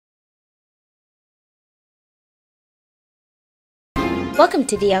Welcome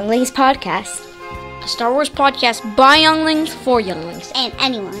to the Younglings podcast, a Star Wars podcast by Younglings for Younglings and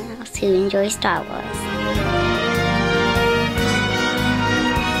anyone else who enjoys Star Wars.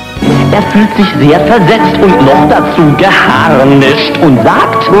 Fühlt sich sehr versetzt und noch dazu geharnischt und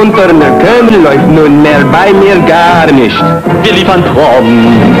sagt: Unter der Kömmel läuft nunmehr bei mir gar nicht. Wir liefern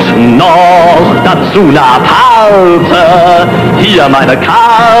prompt noch dazu Napalpe. Hier meine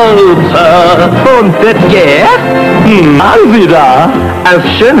Karte. Und das geht? Mal wieder. Als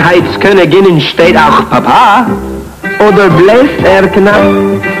Schönheitsköniginnen steht auch Papa. Oder bläst knapp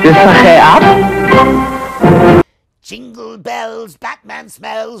die Sache ab? Jingle bells, Batman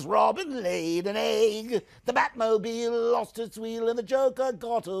smells, Robin laid an egg. The Batmobile lost its wheel and the Joker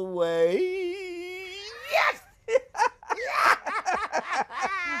got away. Yes!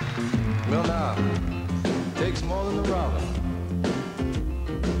 Well now, takes more than a robin.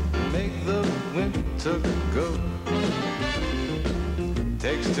 Make the winter go.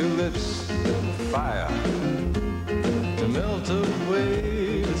 Takes two lips of fire to melt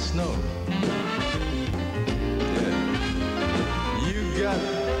away the snow. Got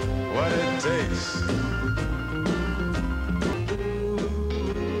what it takes.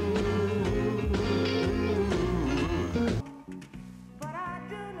 But I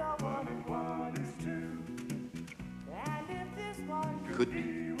do know one is true. And if this one could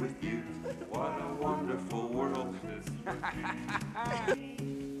be with you, what a wonderful world this is.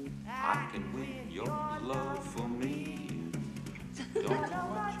 I can win your love for me. Don't know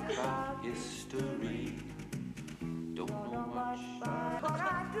much about history. Don't know much, but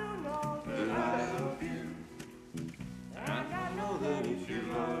I do know that I love you. And I know that if you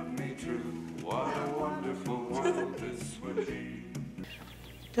love me true, what a wonderful world this would be.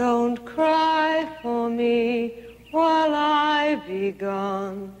 Don't cry for me while I be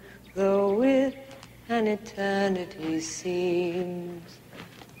gone, though with an eternity seems.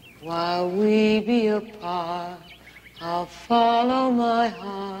 While we be apart, I'll follow my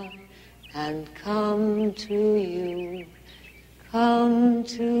heart and come to you, come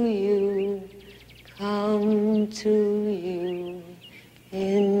to you, come to you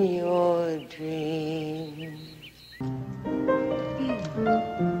in your dreams.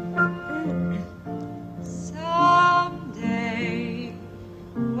 Someday,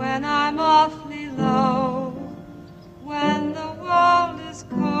 when I'm awfully low, when the world is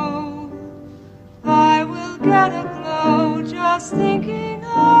cold, I will get a glow just thinking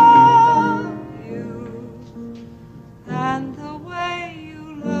of you and the way you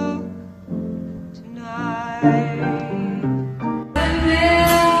look tonight.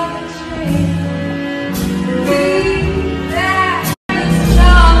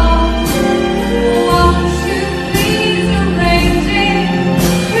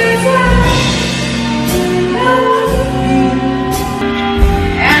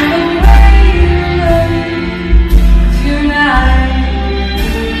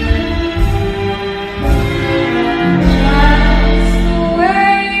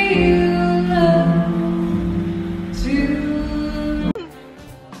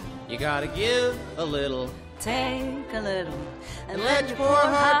 Gotta give a little, take a little, and let your poor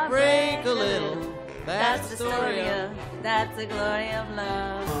heart break a little. That's the story of, that's the glory of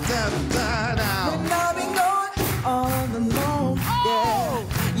love. When I've been going all alone, yeah,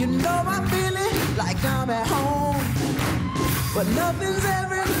 you know I'm feeling like I'm at home, but nothing's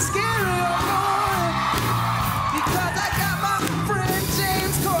ever scary or more, because I got my friend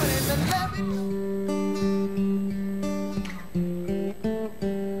James Corden to let me.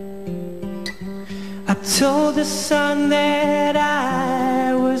 I told the sun that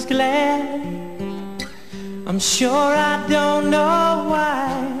I was glad. I'm sure I don't know why.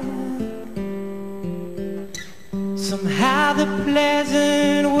 Somehow the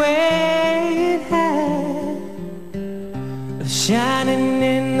pleasant way it had of shining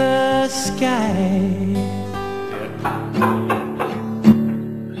in the sky.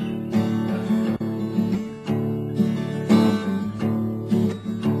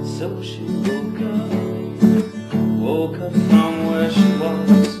 So she woke up from where she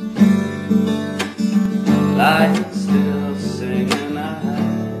was, lying still singing, I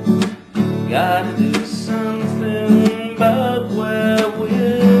gotta do something about where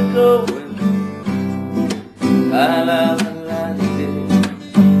we're going. La la la la dee.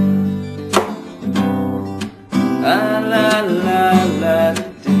 La la la la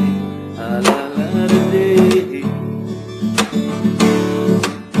dee. La la la dee.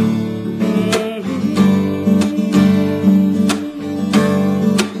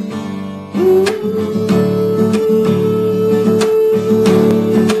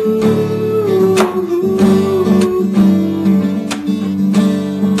 Ooh.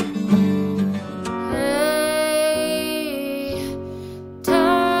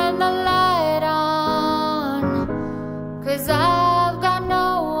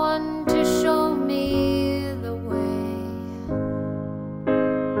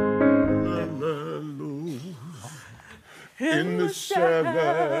 sugar.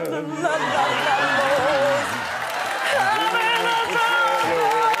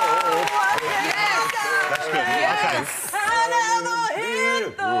 That's good. Okay. I never hit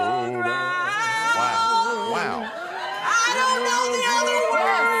the ground. Wow. I don't know the other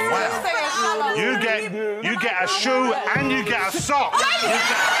words. Wow. You get a shoe and you get a sock.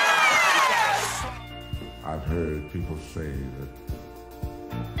 I've heard people say that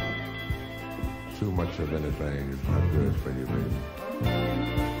too much of anything is not good for you, baby.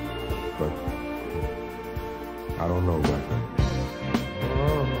 But I don't know about that.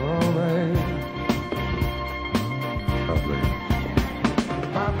 Oh, baby.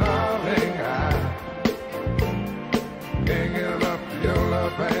 My darling, I can't get enough of your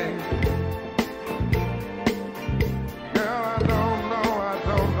love, babe. Girl, I don't know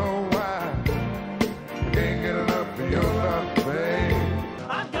why. Can't get enough of your love, babe.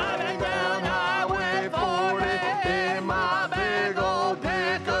 I'm driving down Highway 40 in my big old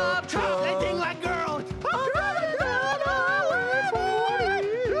pickup truck. They think like girls. I'm driving down Highway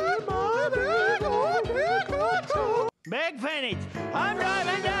 40 in my big old pickup truck. Big finish. I'm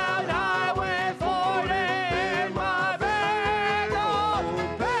driving down Highway 40 in my big old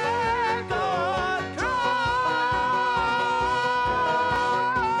pickup truck.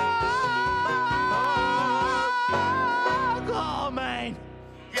 Oh, man.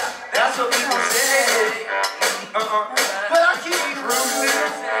 Yeah, that's what people say. But I keep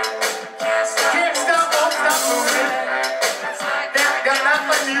cruising. Can't stop, won't stop moving. That's not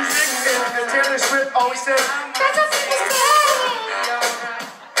my music. And Taylor Swift always says, that's what people say.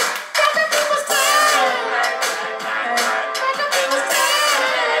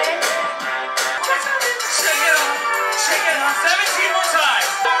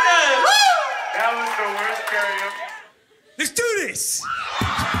 Let's do this!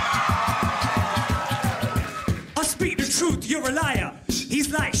 I speak the truth, you're a liar.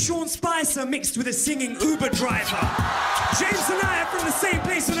 He's like Sean Spicer mixed with a singing Uber driver. James and I are from the same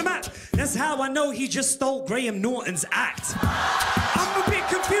place on the map. That's how I know he just stole Graham Norton's act. I'm a bit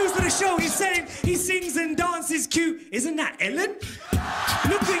confused with the show. He's saying he sings and dances cute. Isn't that Ellen?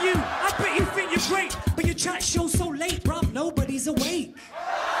 Look at you, I bet you think you're great, but your chat show's so late, bruv, nobody's awake.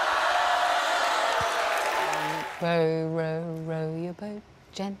 Row, row, row your boat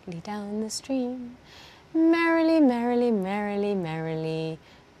gently down the stream. Merrily, merrily, merrily, merrily.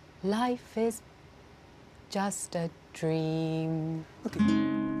 Life is just a dream.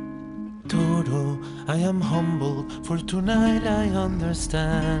 Toro, I am humbled, for tonight I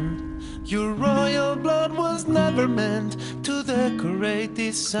understand. Your royal blood was never meant to decorate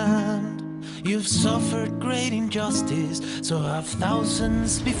this sand. You've suffered great injustice, so have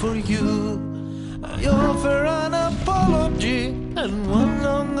thousands before you. I offer an apology and one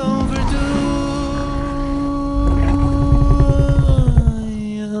long overdue. I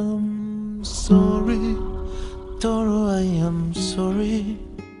am sorry, Toro, I am sorry.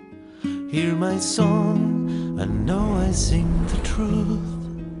 Hear my song and know I sing the truth.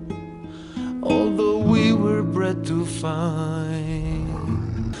 Although we were bred to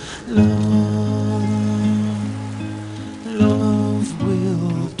find love, love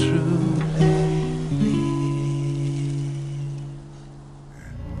will truly.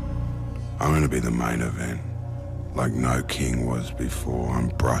 I'm gonna be the main event, like no king was before. I'm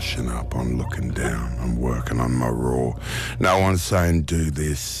brushing up, I'm looking down, I'm working on my raw. No one's saying do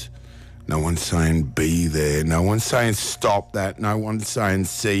this, no one's saying be there, no one's saying stop that, no one's saying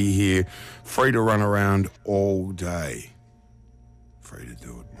see here. Free to run around all day, free to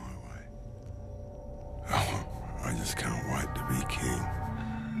do it my way. Oh, I just can't wait to be king.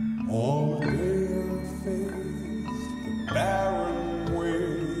 All day I face the barren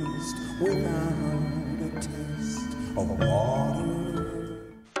waste without a taste of water.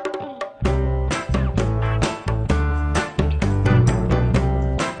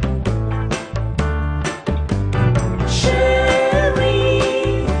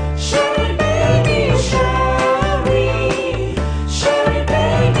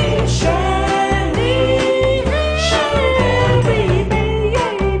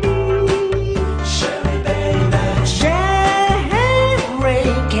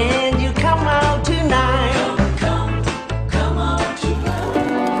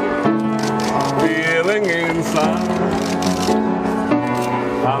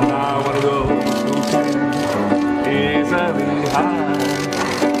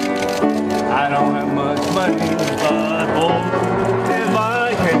 I don't have much money, but oh, if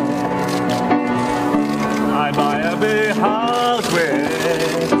I can, I buy a big house where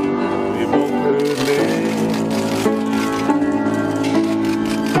we both could live.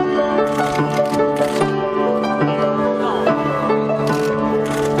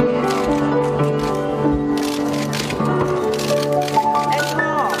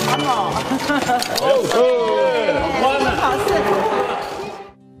 You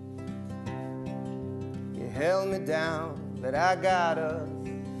held me down, but I got up.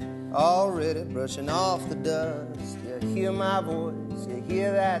 Already brushing off the dust. You hear my voice, you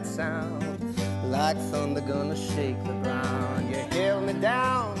hear that sound. Like thunder gonna shake the ground. You held me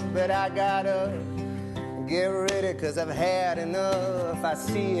down, but I got up. Get ready, cause I've had enough. I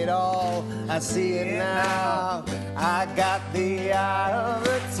see it all, I see it now. I got the eye of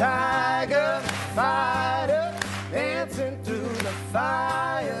a tiger, fighter, dancing through the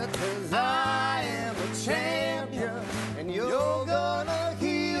fire. Cause I am a champion, and you're gonna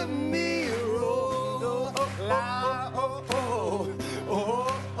hear me roar loud. Oh, oh, oh,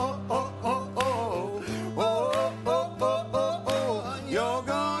 oh, oh, oh, oh, oh, oh, oh, oh, oh. You're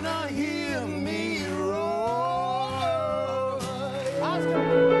gonna hear me roar.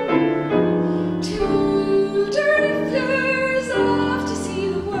 Two dirty flirts off to see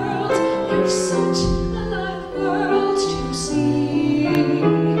the world. There's such a lot of worlds to see.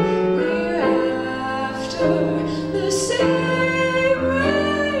 We're after the same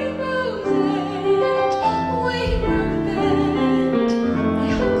rainbows and Wayward Bend, my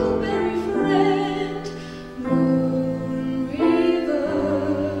huckleberry friend, Moon River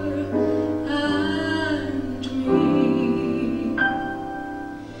and me.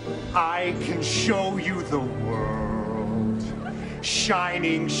 I can show you the world,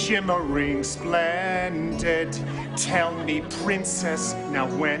 shining, shimmering, splendid. Tell me, princess, now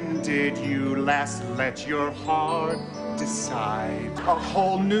when did you last let your heart decide? A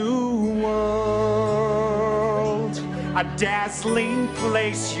whole new world, a dazzling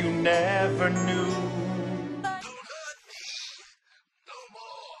place you never knew.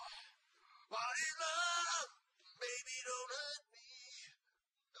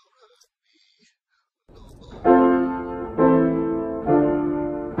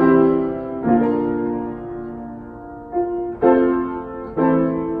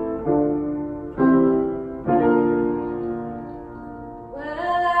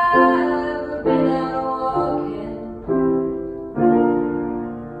 I've been out walking.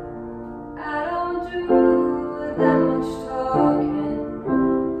 I don't do that much talking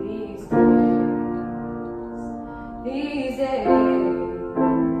these days. These days.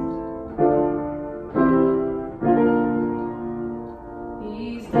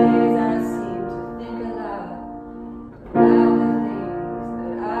 These days I seem to think a lot about the things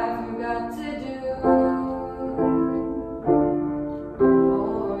that I forgot to do.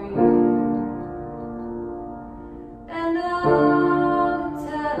 And all the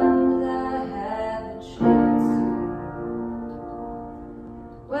times I had the chance to,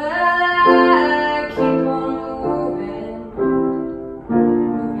 well, I keep on moving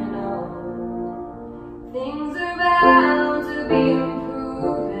on. Things are bound to be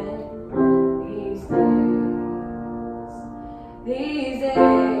improving these days. These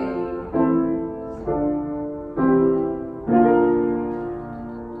days.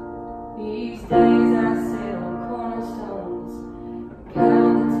 These days I sit on cornerstones,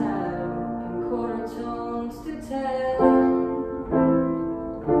 count the time in quarter tones to tell.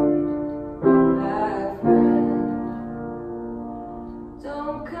 My friend,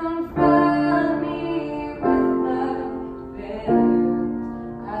 don't confront me with my failures.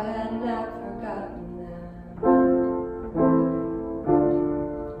 I had not forgotten them.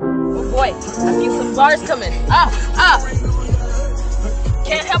 Oh boy, I feel some bars coming. Ah!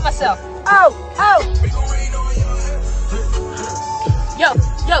 Can't help myself. Oh! Yo,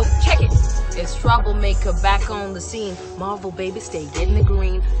 check it. It's Troublemaker back on the scene. Marvel baby, stay getting the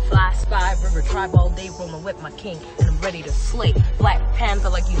green. Fly, spy, river, tribe all day, rolling with my king. And I'm ready to slay. Black Panther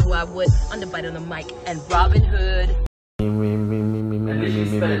like you knew I would. Underbite on the mic and Robin Hood.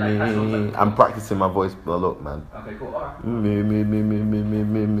 I'm practicing my voice a lot, man. Okay, cool. Alright.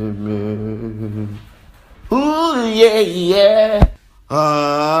 Ooh, yeah.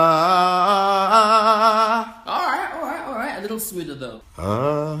 Alright. A little smoother though.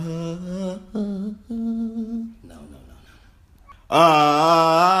 No. A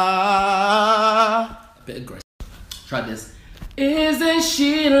bit aggressive. Try this. Isn't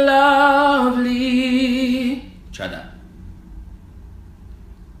she lovely? Try that.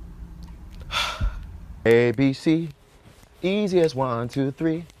 A, B, C, easy as 1, 2,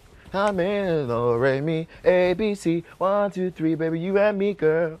 3. I'm in, do, re, mi, A, B, C, 1, 2, 3, baby, you and me,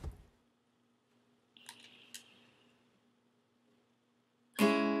 girl.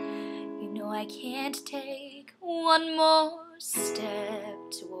 You know I can't take one more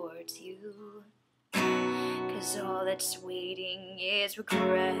step towards you, 'cause all that's waiting is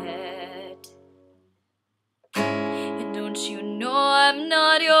regret. And don't you know I'm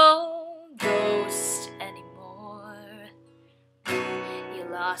not yours?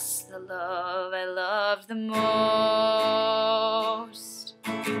 lost the love I loved the most.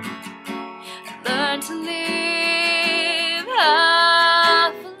 I learned to live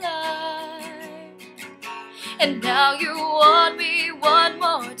half a life, and now you want me one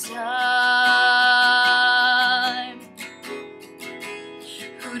more time.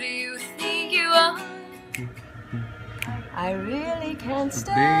 Who do you think you are? I really can't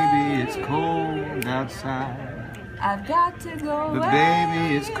stay. Baby, it's cold outside. I've got to go But away.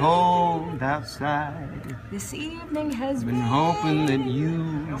 baby, it's cold outside. This evening has Been hoping that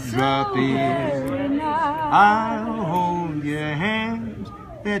you drop very in. nice. I'll hold your hands,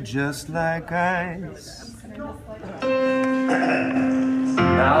 they're just like ice.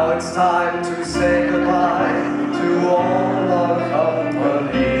 Now it's time to say goodbye to all our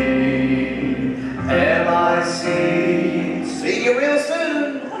company. M-I-C, see you real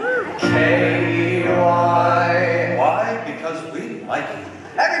soon. K-Y. Why? Because we like you.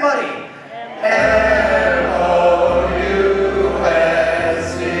 Everybody!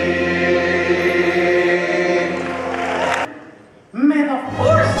 M-O-U-S-E. May the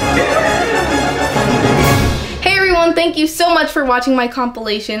force be with you. Hey everyone, thank you so much for watching my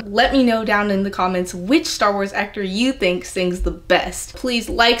compilation. Let me know down in the comments which Star Wars actor you think sings the best. Please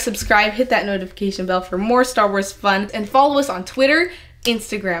like, subscribe, hit that notification bell for more Star Wars fun, and follow us on Twitter,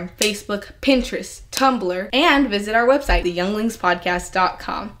 Instagram, Facebook, Pinterest, Tumblr, and visit our website,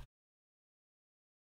 theyounglingspodcast.com.